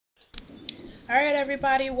Alright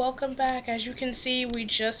everybody, welcome back. As you can see, we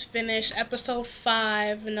just finished episode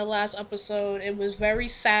 5 in the last episode. It was very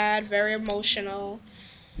sad, very emotional.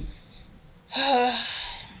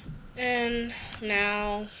 And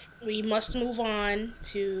now we must move on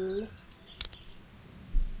to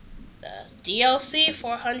the DLC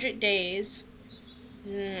for 100 days.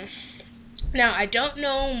 Now, I don't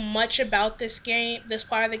know much about this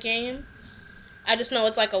part of the game. I just know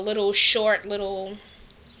it's like a little short, little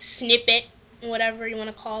snippet, whatever you want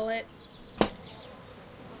to call it.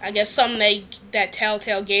 I guess something that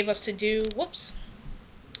Telltale gave us to do. Whoops.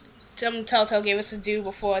 Something Telltale gave us to do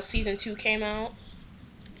before Season 2 came out.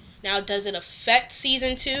 Now, does it affect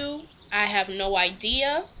Season 2? I have no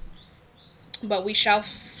idea. But we shall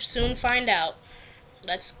soon find out.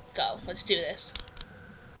 Let's go. Let's do this.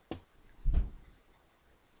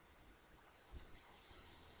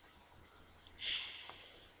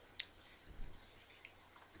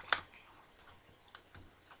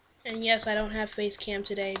 And yes, I don't have face cam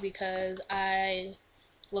today because I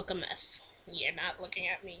look a mess. You're not looking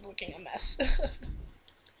at me looking a mess.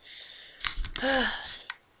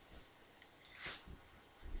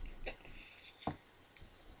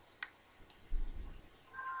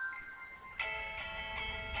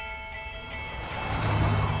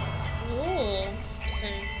 Ooh,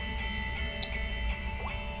 same.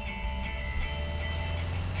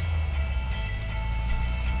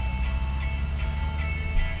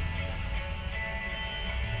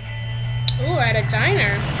 Ooh, we're at a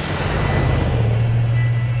diner.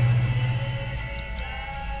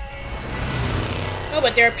 Oh,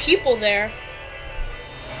 but there are people there.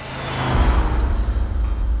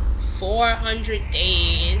 400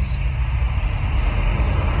 days.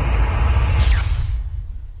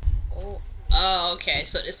 Oh, okay,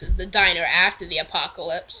 so this is the diner after the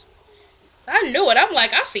apocalypse. I knew it. I'm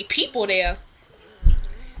like, I see people there.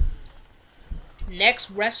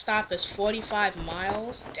 Next rest stop is 45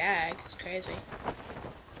 miles. Dag, it's crazy.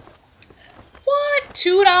 What?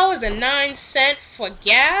 $2.09 for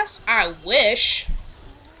gas? I wish.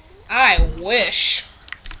 I wish.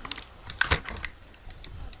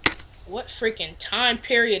 What freaking time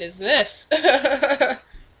period is this? Okay,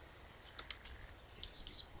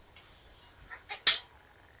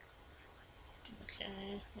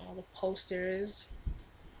 all the posters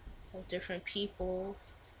of different people.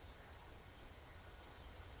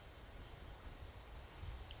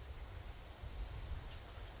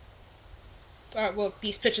 Well,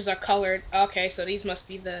 these pictures are colored. Okay, so these must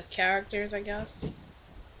be the characters, I guess.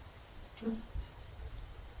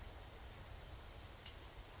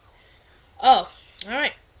 Oh,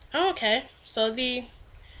 alright. Okay, so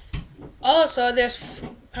so there's,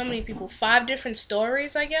 how many people? 5 different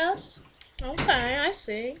stories, I guess? Okay, I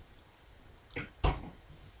see.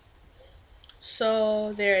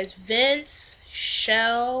 So there's Vince,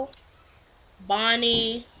 Shell,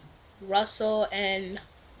 Bonnie, Russell, and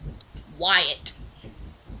Wyatt.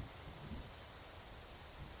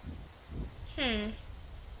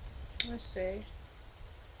 Let's see.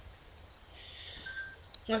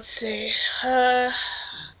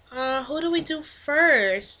 Who do we do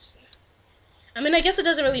first? I mean, I guess it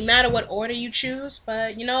doesn't really matter what order you choose,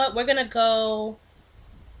 but you know what? We're gonna go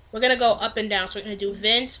up and down. So we're gonna do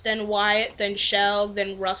Vince, then Wyatt, then Shell,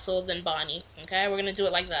 then Russell, then Bonnie. Okay? We're gonna do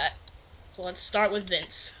it like that. So let's start with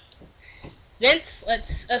Vince. Vince,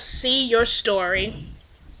 let's see your story.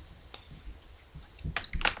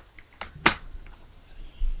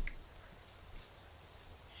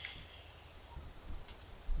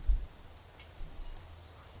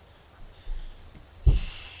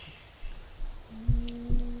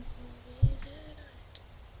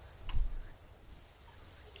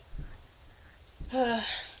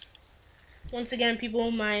 Once again,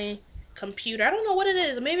 people, my computer. I don't know what it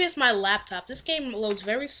is. Maybe it's my laptop. This game loads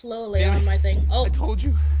very slowly on my thing. Oh. I told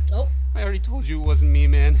you. Oh. I already told you it wasn't me,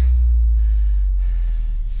 man.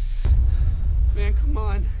 Man, come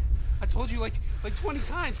on. I told you like 20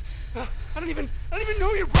 times. I don't even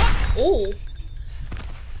know you're black. Oh.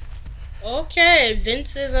 Okay,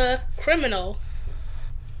 Vince is a criminal.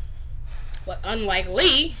 But unlike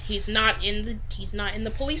Lee, he's not in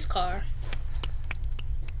the police car.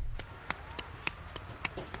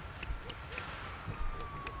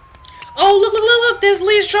 Oh, look, there's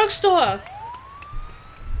Lee's drugstore.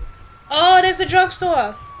 Oh, there's the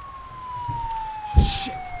drugstore.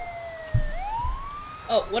 Shit.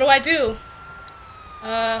 Oh, what do I do?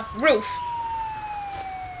 Roof.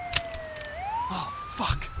 Oh,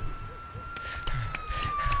 fuck.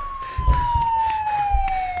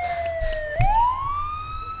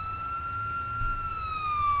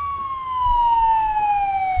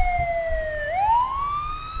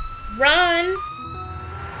 Run!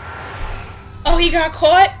 Oh, he got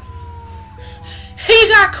caught? He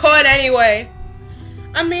got caught anyway.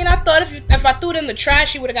 I mean, I thought if I threw it in the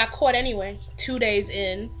trash, he would have got caught anyway. 2 days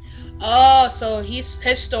in. Oh, so his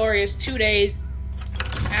story is 2 days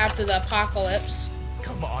after the apocalypse.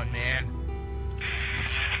 Come on, man.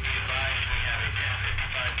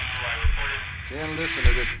 Can't listen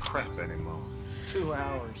to this crap anymore. 2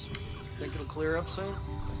 hours. Think it'll clear up soon?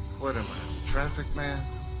 What am I, the traffic man?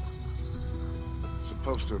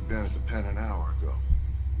 Supposed to have been at the pen an hour ago.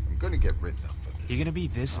 I'm gonna get written up for this. You gonna be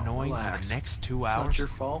this annoying for the next 2 hours? It's not your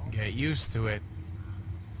fault. Get used to it.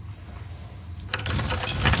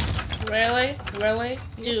 Really? Really?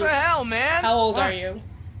 Dude, What the hell, man? how old What? are you?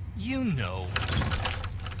 You know.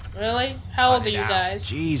 Really? How old are Cut it you out. guys?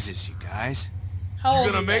 Jesus, you guys. How old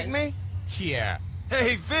You gonna are you make guys? me? Yeah.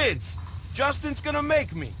 Hey, Vince. Justin's gonna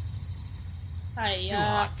make me. It's too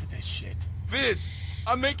hot for this shit. Vince,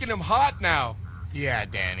 I'm making him hot now. Yeah,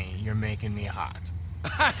 Danny, you're making me hot.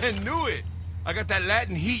 I knew it. I got that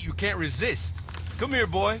Latin heat you can't resist. Come here,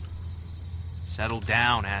 boy. Settle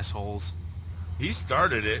down, assholes. He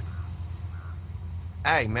started it.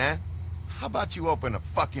 Hey, man. How about you open a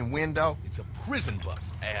fucking window? It's a prison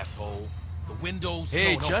bus, asshole. The windows.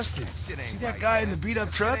 Hey, no, no. Justin. Shit ain't See that right, guy man. in the beat-up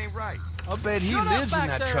That truck? shit ain't right. I'll bet he Shut up lives in back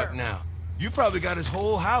that there. truck now. You probably got his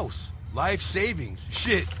whole house. Life savings.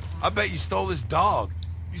 Shit. I bet you stole his dog.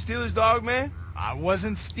 You steal his dog, man? I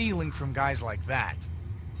wasn't stealing from guys like that.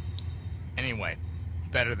 Anyway,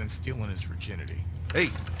 better than stealing his virginity. Hey,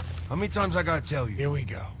 how many times I gotta tell you? Here we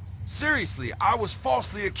go. Seriously, I was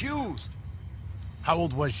falsely accused. How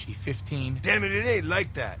old was she, 15? Damn it, it ain't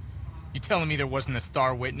like that. You telling me there wasn't a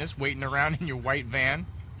star witness waiting around in your white van?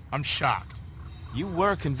 I'm shocked. You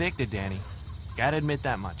were convicted, Danny. Gotta admit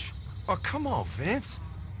that much. Oh, come on, Vince.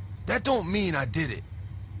 That don't mean I did it.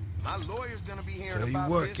 My lawyer's gonna be hearing Tell you about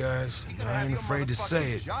what, this. guys, He gonna I have ain't your afraid to say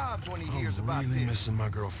motherfucking it. jobs when he I'm hears about really this. missing my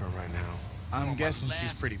girlfriend right now. I'm guessing Last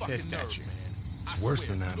she's pretty fucking pissed at nerve, you. man. It's I worse swear,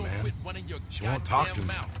 than that, you don't man. quit running your She won't talk to goddamn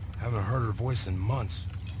me. mouth. Haven't heard her voice in months.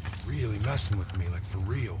 Really messing with me, like for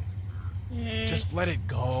real. Just let it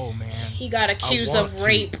go, man. He got I accused want of to,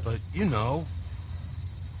 rape. but you know,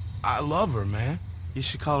 I love her, man. You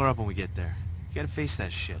should call her up when we get there. You gotta face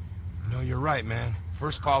that shit. No, you're right, man.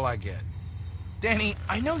 First call I get. Danny,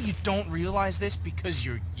 I know you don't realize this because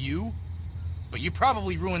you're you, but you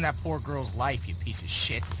probably ruined that poor girl's life, you piece of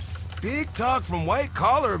shit. Big talk from White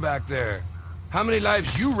Collar back there. How many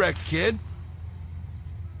lives you wrecked, kid?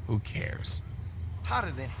 Who cares? Hotter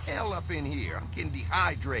than hell up in here. I'm getting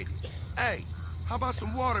dehydrated. Hey, how about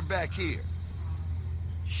some water back here?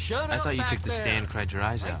 Shut I up thought you back took the there. stand and cried your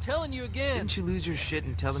eyes I'm out. telling you again. Didn't you lose your shit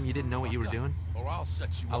and tell them you didn't know what you were doing? Or I'll shut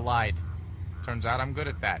you I up. lied. Turns out I'm good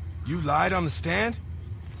at that. You lied on the stand?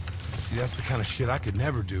 See, that's the kind of shit I could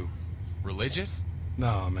never do. Religious?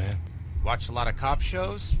 Nah, man. Watch a lot of cop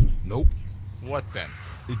shows? Nope. What then?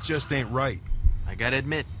 It just ain't right. I gotta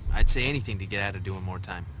admit, I'd say anything to get out of doing more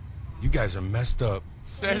time. You guys are messed up.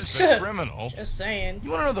 Says the criminal. Just saying.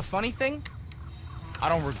 You wanna know the funny thing? I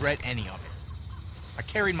don't regret any of it. I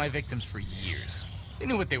carried my victims for years. They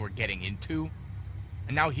knew what they were getting into.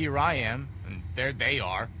 And now here I am, and there they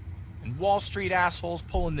are. And Wall Street assholes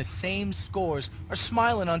pulling the same scores are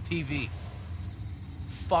smiling on TV.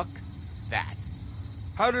 Fuck that.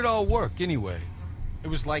 How'd it all work, anyway? It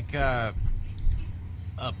was like a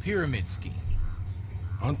pyramid scheme.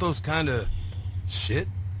 Aren't those kind of shit?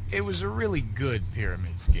 It was a really good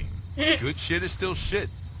pyramid scheme. Good shit is still shit.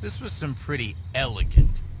 This was some pretty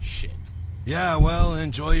elegant shit. Yeah, well,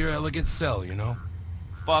 enjoy your elegant cell, you know?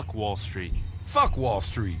 Fuck Wall Street. Fuck Wall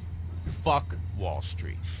Street. Fuck Wall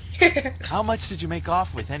Street. How much did you make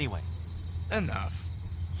off with anyway? Enough.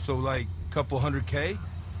 So, like, couple $100K?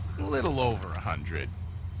 A little over 100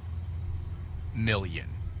 million.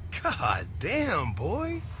 God damn,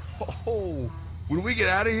 boy. Oh, when we get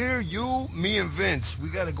out of here, you, me, and Vince, we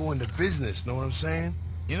gotta go into business, know what I'm saying?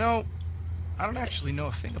 You know, I don't actually know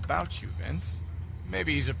a thing about you, Vince.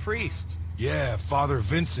 Maybe he's a priest. Yeah, Father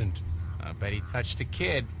Vincent. I bet he touched a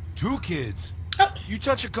kid. 2 kids. You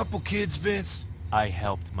touch a couple kids, Vince? I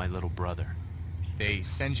helped my little brother. They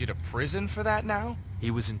send you to prison for that now?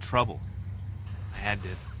 He was in trouble. I had to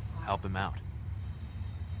help him out.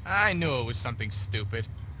 I knew it was something stupid.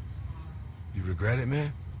 You regret it,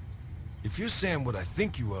 man? If you're saying what I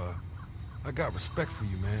think you are, I got respect for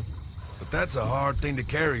you, man. But that's a hard thing to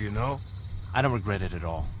carry, you know? I don't regret it at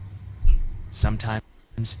all. Sometimes,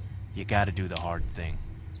 you gotta do the hard thing.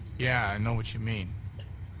 Yeah, I know what you mean.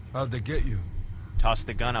 How'd they get you? Toss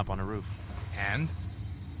the gun up on a roof. And?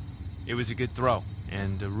 It was a good throw,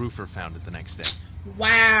 and a roofer found it the next day.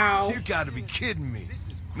 Wow. You gotta be kidding me.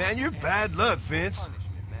 Man, you're bad luck, Vince.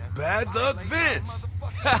 Bad luck, Vince.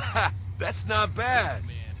 That's not bad.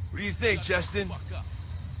 What do you think, Justin?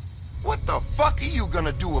 What the fuck are you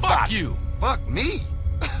gonna do about Fuck you! Fuck me?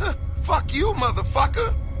 Fuck you,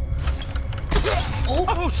 motherfucker!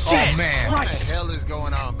 Oh, shit! Oh, man. What the hell is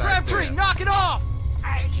going on back Crabtree, there? knock it off!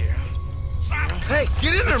 Hey,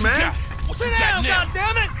 get in there, man. Sit down,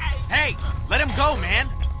 goddammit! Hey, let him go, man.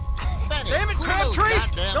 Damn it, Crabtree!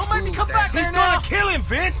 Don't make me come back He's there now! gonna kill him,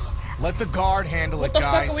 Vince. Let the guard handle What it, the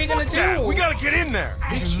guys. fuck are we gonna Yeah, do? we gotta get in there.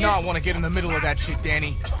 I do not want to get in the middle of that shit,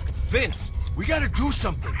 Danny. Vince, we gotta do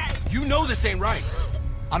something. You know this ain't right.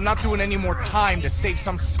 I'm not doing any more time to save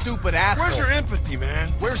some stupid asshole. Where's your empathy, man?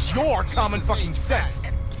 Where's your common fucking sense?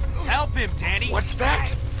 Help him, Danny. What's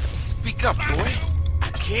that? Speak up, boy. I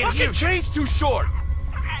can't hear. Chain's too short.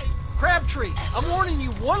 Crabtree, I'm warning you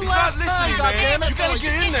one He's last not time, listening, man. goddammit! You gotta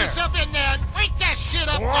get in there. yourself in there and wake that shit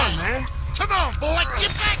up Come on, man. Come on, boy, get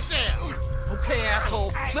back there! Okay,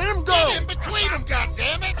 asshole, let him go! Get in between them,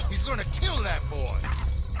 goddammit! He's gonna kill that boy.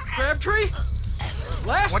 Crabtree,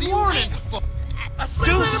 last What are you warning! waiting for? I said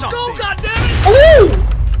Do let him go, something. goddammit!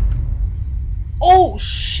 Ooh! Oh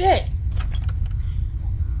shit!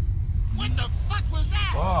 What the fuck was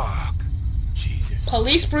that? Fuck. Jesus.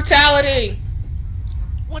 Police brutality!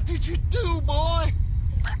 What did you do, boy?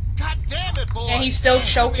 God damn it, boy! And he's still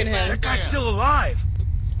choking him. That guy's still alive.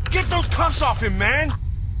 Get those cuffs off him, man.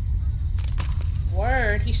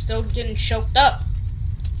 Word, he's still getting choked up.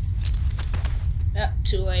 Yep,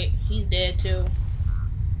 too late. He's dead too.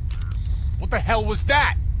 What the hell was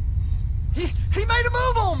that? He made a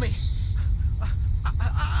move on me!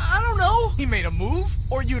 I don't know! He made a move,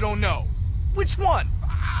 or you don't know? Which one?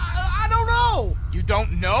 I don't know! You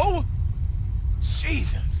don't know?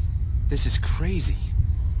 Jesus. This is crazy.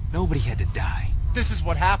 Nobody had to die. This is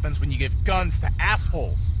what happens when you give guns to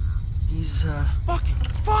assholes. He's, Fucking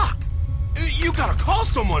fuck. You gotta call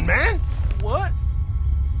someone, man. what?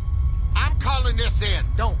 I'm calling this in.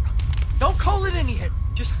 Don't call it in yet.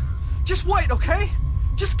 Just wait, okay?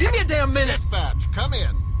 Just give me a damn minute. Dispatch, come in.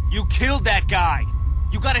 You killed that guy.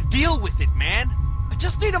 You gotta deal with it, man. I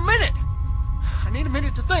just need a minute. I need a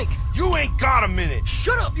minute to think. You ain't got a minute.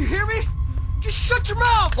 Shut up, you hear me? Just shut your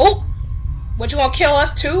mouth! Oh! What, you gonna kill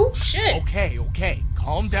us too? Shit. Okay.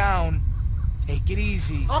 Calm down. Take it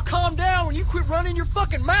easy. I'll calm down when you quit running your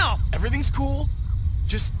fucking mouth. Everything's cool.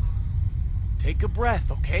 Just take a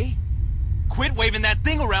breath, okay? Quit waving that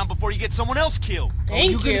thing around before you get someone else killed.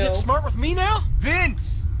 Thank you gonna get smart with me now?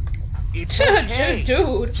 Vince! It's okay.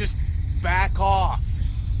 Dude. Just back off.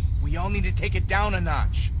 We all need to take it down a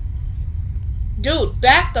notch. Dude,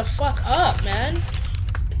 back the fuck up, man.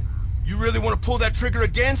 You really want to pull that trigger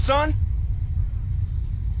again, son?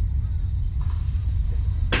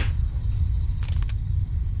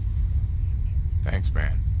 Thanks,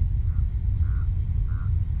 man.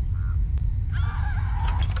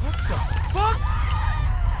 What the fuck?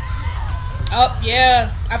 Oh,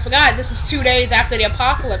 yeah. I forgot. This is 2 days after the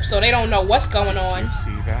apocalypse, so they don't know what's going on. You see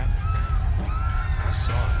that? I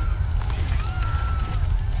saw it.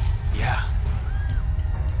 Yeah.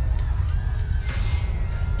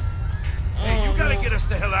 Hey, you gotta get us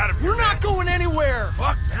the hell out of here. We're not going anywhere!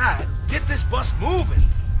 Fuck that. Get this bus moving.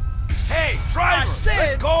 Hey, driver, I said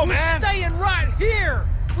let's go, we're man. staying right here!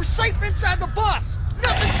 We're safe inside the bus!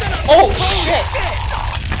 Nothing's gonna... Oh, shit.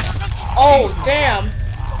 Oh, damn.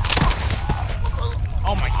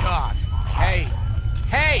 Oh my god. Hey,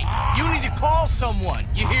 you need to call someone.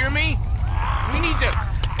 You hear me? We need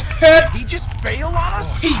to... He just bail on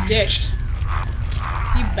us? He ditched.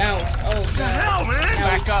 He bounced. Oh, What the God. hell, man? Now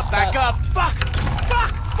Back he's up, back stuck. up. Fuck!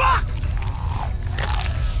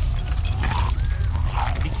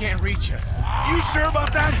 He can't reach us. You sure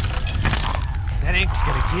about that? That ain't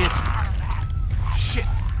gonna get. Shit.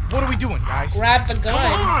 What are we doing, guys? Grab the gun.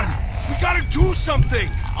 Come on. We gotta do something.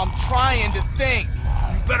 I'm trying to think.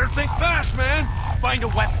 You better think fast, man. Find a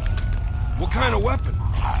weapon. What kind of weapon?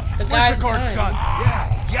 The Where's guy's the guard's gun?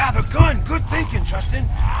 Yeah, the gun. Good thinking, Justin.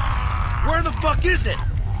 Where the fuck is it?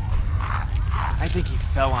 I think he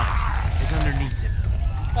fell on it. It's underneath him.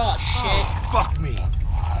 Oh, shit. Fuck me.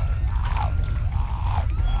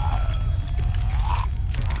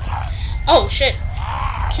 Oh, shit.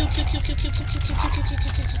 Q. Get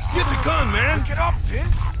the gun, man. Get up,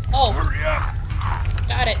 Vince. Oh, Hurry up.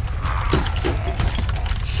 got it.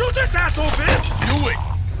 Shoot this asshole, Vince. Do it.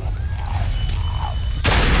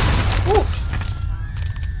 Woo.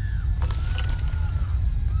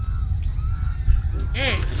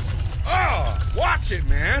 Oh, watch it,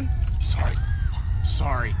 man.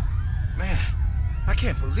 Sorry. Man, I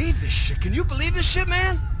can't believe this shit. Can you believe this shit,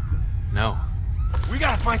 man? No. We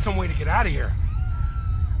gotta find some way to get out of here.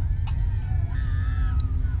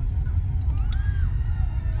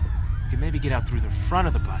 maybe get out through the front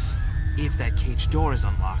of the bus, if that cage door is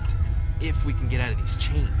unlocked, and if we can get out of these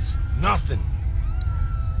chains. Nothing.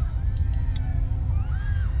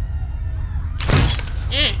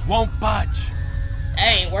 Won't budge.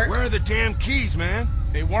 That ain't work. Where are the damn keys, man?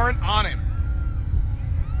 They weren't on him.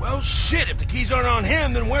 Well, shit, if the keys aren't on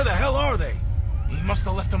him, then where the hell are they? He must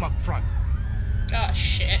have left them up front. Oh,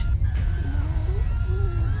 shit.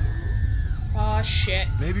 Oh, shit.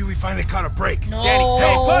 Maybe we finally caught a break. No. Danny,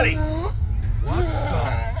 Hey, buddy! What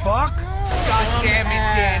the fuck? God damn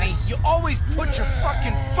it, Danny. You always put your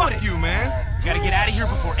fucking foot in. Fuck you, man. We gotta get out of here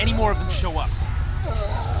before any more of them show up.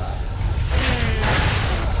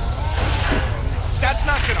 That's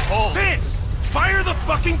not gonna hold. Vince! Fire the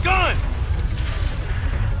fucking gun!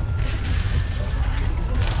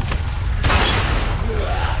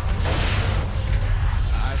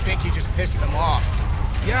 I think you just pissed them off.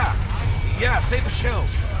 Yeah. Yeah, save the shells.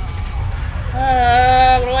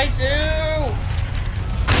 What do I do?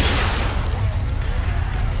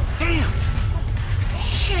 Damn!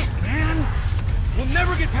 Shit, man! We'll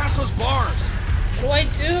never get past those bars. What do I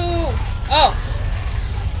do? Oh.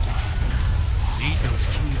 Need those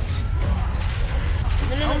keys.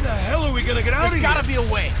 How the hell are we gonna get out of There's here? gotta be a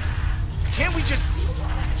way. Can't we just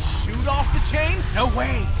shoot off the chains? No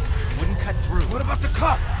way! Wouldn't cut through. What about the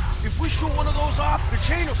cuff? If we shoot one of those off, the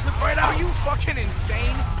chain will slip right out. Are you fucking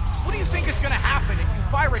insane? What do you think is gonna happen if you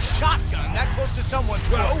fire a shotgun that close to someone's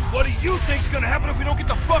Well, throat? what do you think's gonna happen if we don't get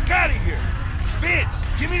the fuck out of here? Vince,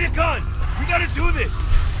 give me the gun. We gotta do this.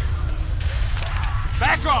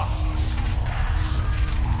 Back off.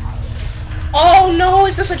 Oh, no.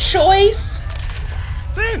 Is this a choice?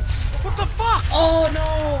 Vince, what the fuck? Oh,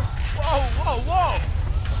 no. Whoa, whoa, whoa!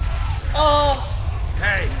 Oh.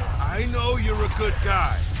 Hey, I know you're a good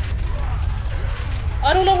guy.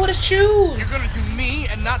 I don't know what to choose. You're gonna do me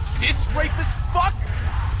and not this rapist fuck?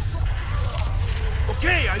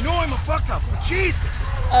 Okay, I know I'm a fuck up, but Jesus.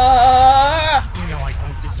 You know I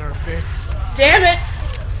don't deserve this. Damn it.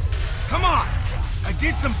 Come on. I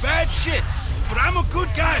did some bad shit, but I'm a good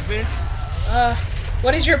guy, Vince.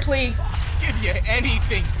 What is your plea? Give you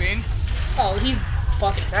anything, Vince. Oh, he's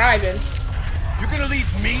fucking bribing. You're gonna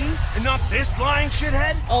leave me and not this lying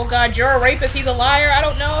shithead? Oh, God, you're a rapist. He's a liar. I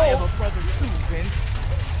don't I have know. a brother too, Vince.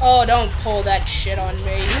 Oh, don't pull that shit on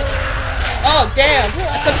me. Oh, damn.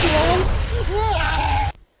 That took too long?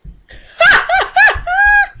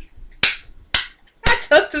 That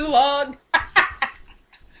took too long.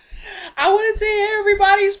 I wanted to hear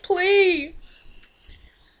everybody's plea.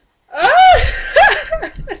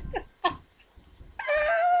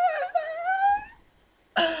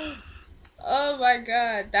 Oh my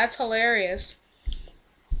god, that's hilarious.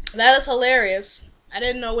 That is hilarious. I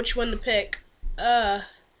didn't know which one to pick.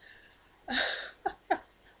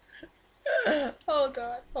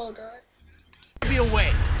 Hold on. Be a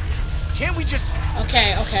way. Can't we just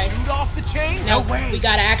Okay. shoot off the chains? No way. We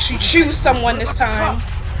gotta actually choose someone this time.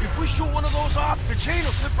 If we shoot one of those off, the chain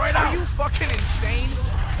will slip right Are out. you fucking insane?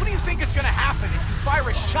 What do you think is gonna happen if you fire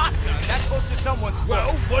a shotgun that close to someone's throat?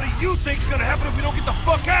 Well, what do you think's gonna happen if we don't get the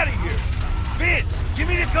fuck out of here? Vince, give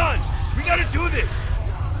me the gun. We gotta do this.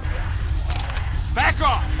 Back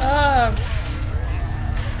off.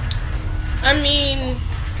 I mean,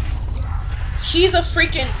 he's a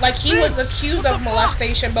freaking, like, he was Vince, accused what of the fuck?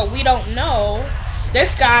 molestation, but we don't know.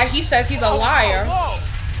 This guy, he says he's a liar. Whoa,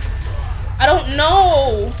 I don't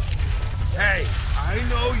know. Hey, I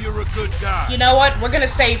know you're a good guy. You know what? We're gonna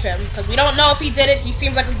save him, because we don't know if he did it. He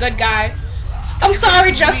seems like a good guy. I'm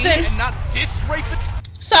sorry, Me Justin. and not this rapist?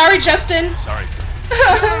 Sorry, Justin. Sorry.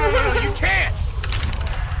 No, you can't!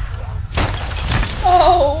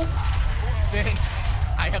 Oh, Vince,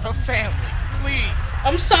 I have a family. Please.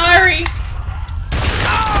 I'm sorry.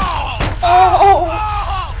 Oh! Oh.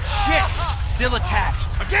 Oh! Shit! Still attached.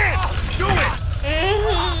 Again, do it.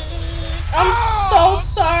 I'm so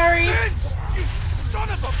sorry. Vince, you son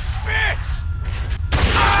of a bitch!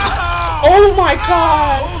 Oh my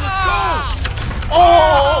god. Oh, let's go.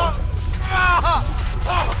 Oh.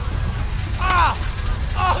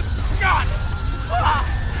 Oh, God!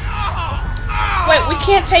 Wait, we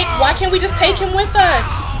can't take, why can't we just take him with us?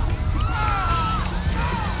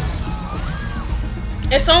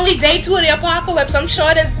 It's only day 2 of the apocalypse. I'm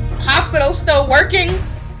sure this hospital's still working.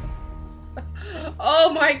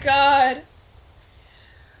 Oh my god.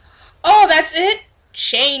 Oh, that's it?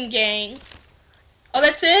 Chain gang. Oh,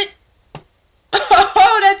 that's it?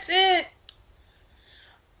 Oh, that's it.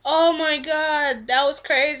 Oh my god, that was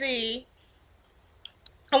crazy.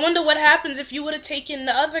 I wonder what happens if you would have taken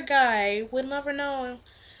the other guy. We'll never know.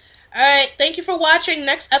 Alright, thank you for watching.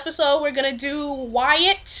 Next episode, we're going to do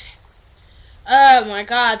Wyatt. Oh my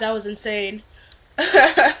god, that was insane.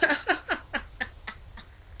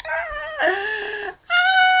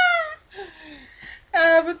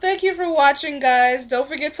 But thank you for watching, guys. Don't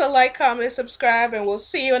forget to like, comment, subscribe, and we'll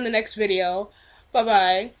see you in the next video.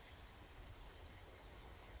 Bye-bye.